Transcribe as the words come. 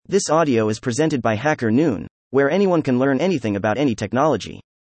This audio is presented by Hacker Noon, where anyone can learn anything about any technology.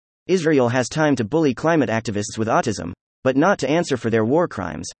 Israel has time to bully climate activists with autism, but not to answer for their war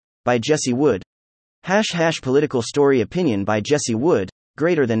crimes. By Jesse Wood. # Political story opinion by Jesse Wood.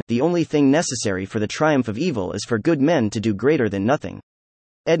 Greater than, the only thing necessary for the triumph of evil is for good men to do greater than nothing.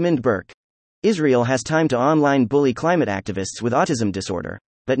 Edmund Burke. Israel has time to online bully climate activists with autism disorder,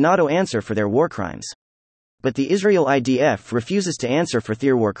 but not to answer for their war crimes. But the Israel IDF refuses to answer for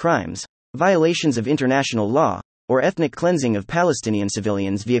their war crimes, violations of international law, or ethnic cleansing of Palestinian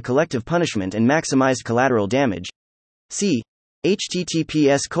civilians via collective punishment and maximized collateral damage. See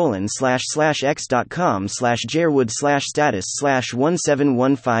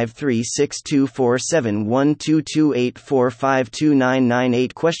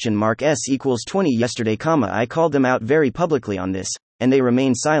Yesterday, I called them out very publicly on this, and they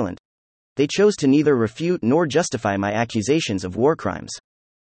remain silent. They chose to neither refute nor justify my accusations of war crimes.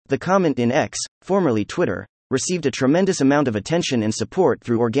 The comment in X, formerly Twitter, received a tremendous amount of attention and support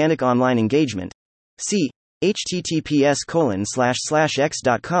through organic online engagement. See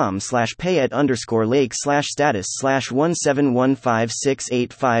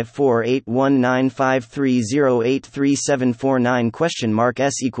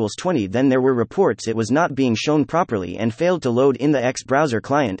Then there were reports it was not being shown properly and failed to load in the X browser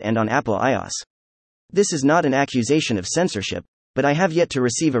client and on Apple iOS. This is not an accusation of censorship, but I have yet to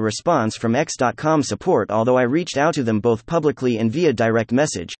receive a response from X.com support, although I reached out to them both publicly and via direct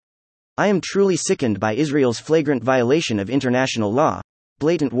message. I am truly sickened by Israel's flagrant violation of international law,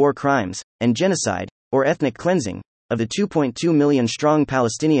 blatant war crimes, and genocide, or ethnic cleansing, of the 2.2 million strong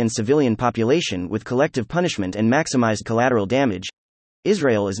Palestinian civilian population with collective punishment and maximized collateral damage.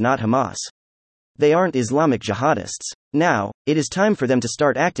 Israel is not Hamas. They aren't Islamic jihadists. Now, it is time for them to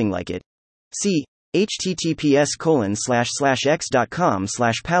start acting like it. See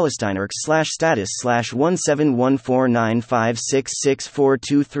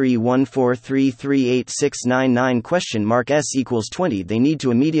They need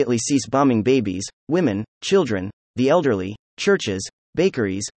to immediately cease bombing babies, women, children, the elderly, churches,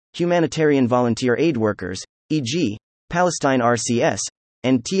 bakeries, humanitarian volunteer aid workers, e.g., Palestine RCS,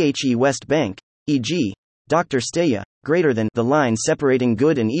 and The West Bank, e.g., Dr. Steya. Greater than, the line separating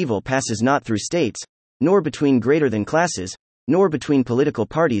good and evil passes not through states, nor between greater than classes, nor between political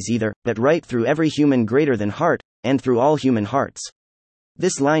parties either, but right through every human greater than heart, and through all human hearts.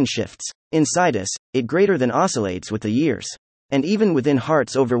 This line shifts. Inside us, it greater than oscillates with the years. And even within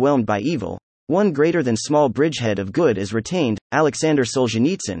hearts overwhelmed by evil, one greater than small bridgehead of good is retained. Alexander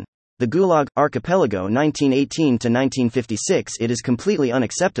Solzhenitsyn, The Gulag, Archipelago 1918-1956 It is completely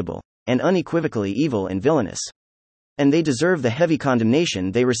unacceptable, and unequivocally evil and villainous. And they deserve the heavy condemnation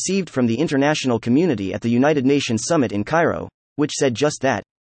they received from the international community at the United Nations Summit in Cairo, which said just that.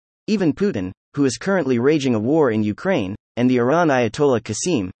 Even Putin, who is currently raging a war in Ukraine, and the Iran Ayatollah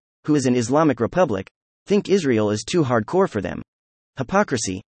Qasim, who is an Islamic republic, think Israel is too hardcore for them.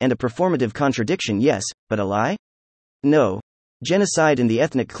 Hypocrisy, and a performative contradiction, yes, but a lie? No. Genocide and the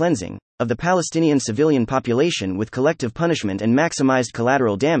ethnic cleansing of the Palestinian civilian population with collective punishment and maximized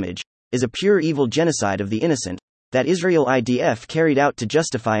collateral damage is a pure evil genocide of the innocent that Israel IDF carried out to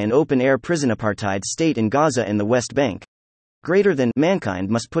justify an open-air prison apartheid state in Gaza and the West Bank. Greater than, mankind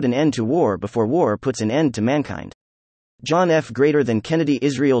must put an end to war before war puts an end to mankind. John F. Greater than Kennedy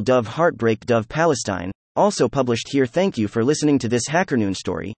Israel Dove Heartbreak Dove Palestine, also published here. Thank you for listening to this HackerNoon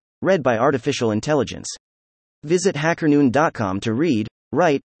story, read by Artificial Intelligence. Visit hackernoon.com to read,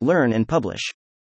 write, learn and publish.